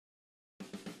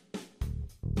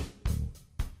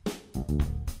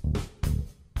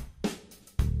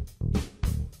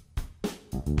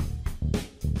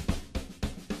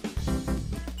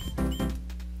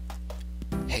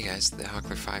guys, the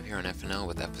Hawkler5 here on FNL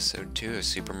with episode 2 of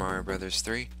Super Mario Bros.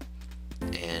 3,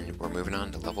 and we're moving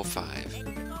on to level 5.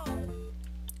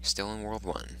 Still in World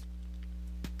 1.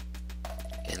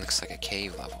 And it looks like a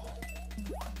cave level.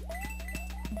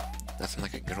 Nothing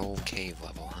like a good old cave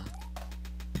level, huh?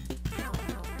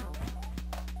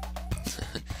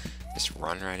 Just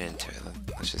run right into it.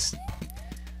 Let's just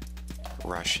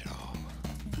rush it all.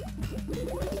 That's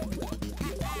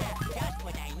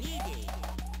what I needed.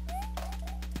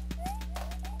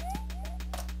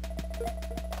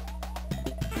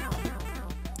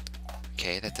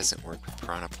 Okay, that doesn't work with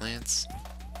piranha plants.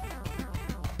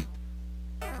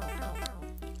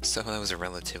 So that was a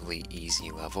relatively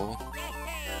easy level.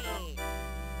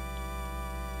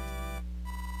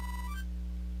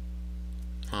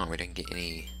 Oh, we didn't get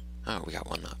any... Oh, we got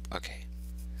one up. Okay.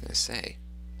 I was gonna say,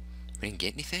 we didn't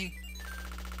get anything?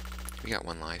 We got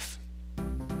one life.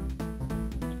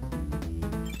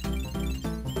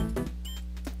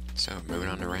 So, moving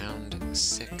on to round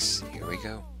 6. Here we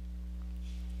go.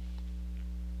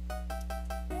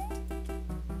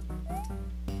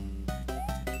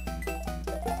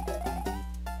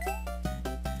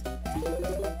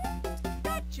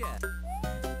 Gotcha.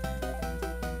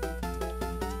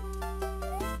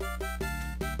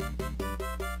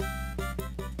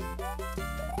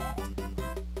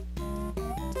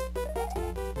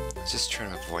 Let's just try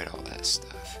to avoid all that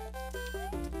stuff.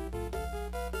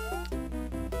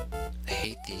 I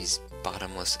hate these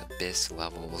bottomless abyss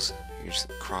levels. You're just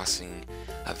crossing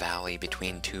a valley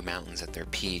between two mountains at their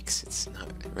peaks. It's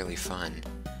not really fun.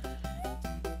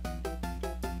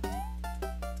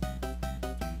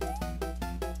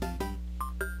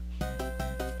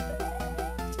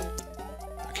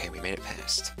 Okay, we made it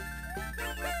past.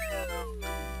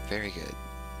 Very good.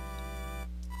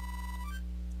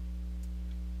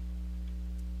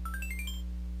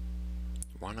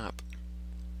 One up.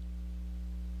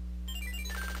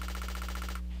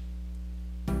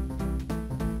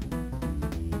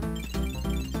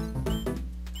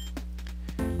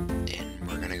 And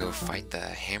we're gonna go fight the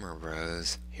Hammer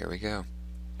Bros. Here we go.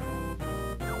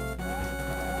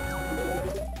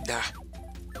 Ah!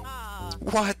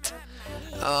 What?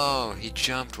 Oh, he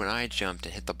jumped when I jumped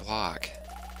and hit the block.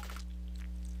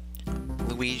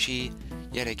 Luigi,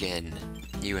 yet again,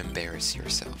 you embarrass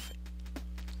yourself.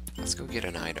 Let's go get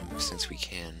an item, since we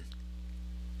can.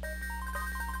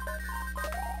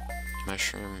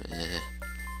 Mushroom,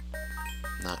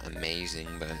 not amazing,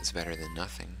 but it's better than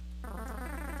nothing.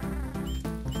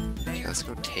 Okay, let's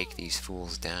go take these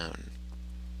fools down.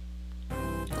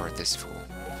 Or this fool.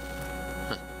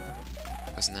 Huh.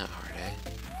 Wasn't that hard, eh?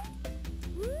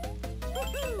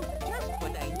 Just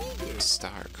what I needed.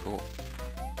 Star, cool.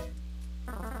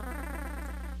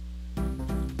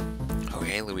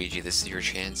 Okay, Luigi, this is your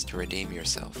chance to redeem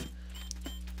yourself.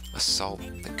 Assault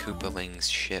the Koopaling's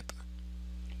ship.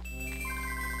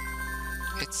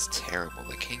 It's terrible.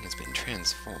 The king has been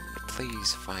transformed.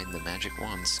 Please find the magic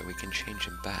wand so we can change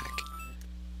him back.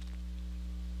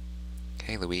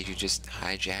 Okay, Luigi, just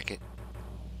hijack it.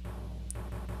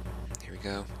 Here we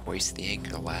go. Hoist the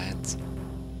anchor, lads.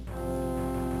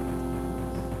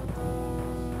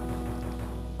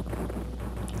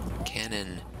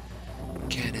 Cannon.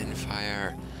 Cannon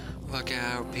fire. Look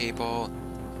out, people.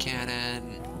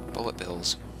 Cannon. Bullet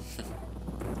bills.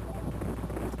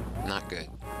 Not good.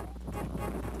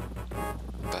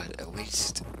 But at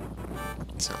least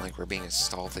it's not like we're being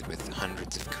assaulted with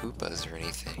hundreds of Koopas or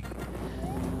anything.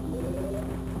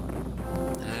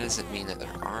 And that doesn't mean that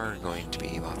there are going to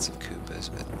be lots of Koopas,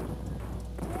 but...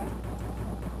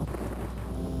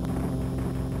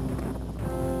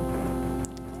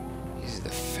 these are the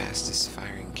fastest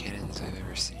firing cannons I've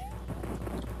ever seen.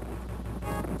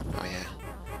 Oh yeah.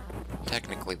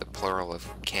 Technically the plural of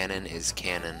cannon is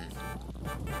cannon.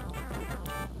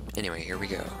 Anyway, here we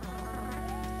go.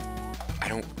 I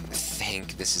don't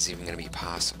think this is even going to be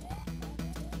possible.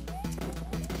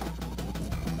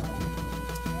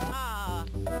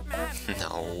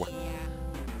 No.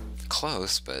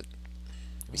 Close, but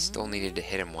we still needed to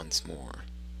hit him once more.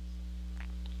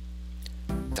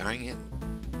 Darn it.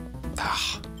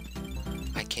 Ah,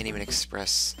 I can't even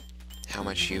express how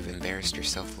much you've embarrassed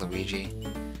yourself, Luigi.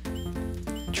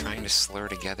 Trying to slur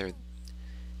together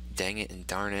dang it and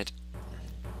darn it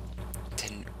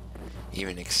didn't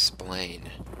even explain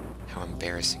how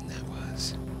embarrassing that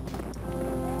was.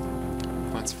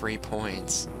 Wants free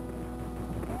points.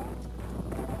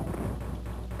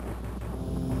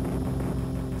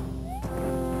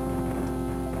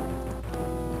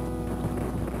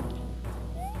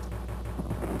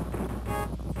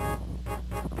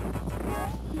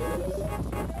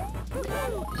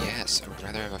 Yes, I would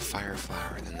rather have a fire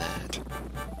flower than that.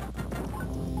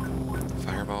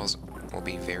 will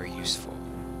be very useful.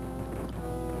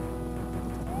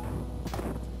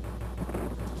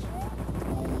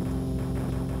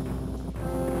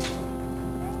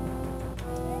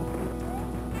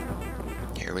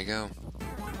 Here we go.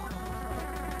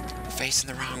 Facing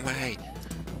the wrong way.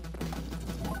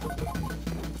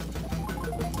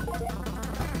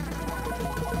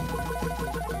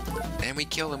 And we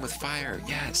kill him with fire.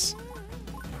 Yes.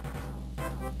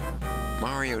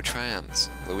 Mario triumphs.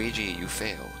 Luigi, you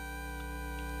fail.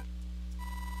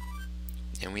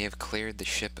 And we have cleared the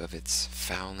ship of its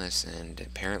foulness, and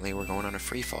apparently we're going on a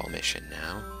free-fall mission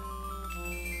now.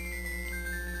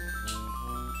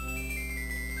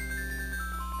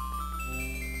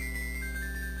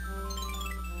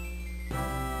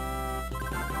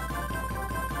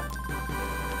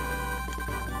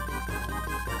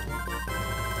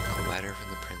 A letter from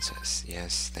the princess.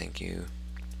 Yes, thank you.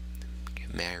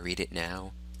 May I read it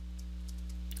now?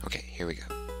 Okay, here we go.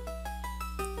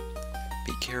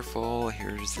 Be careful,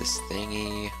 here's this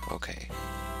thingy. Okay.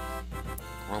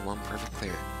 World 1 perfect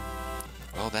clear.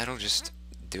 Well, that'll just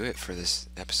do it for this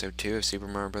episode 2 of Super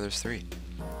Mario Bros. 3.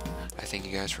 I thank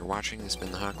you guys for watching. This has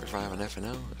been the Hawk Revive on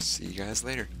FNL. I'll see you guys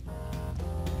later.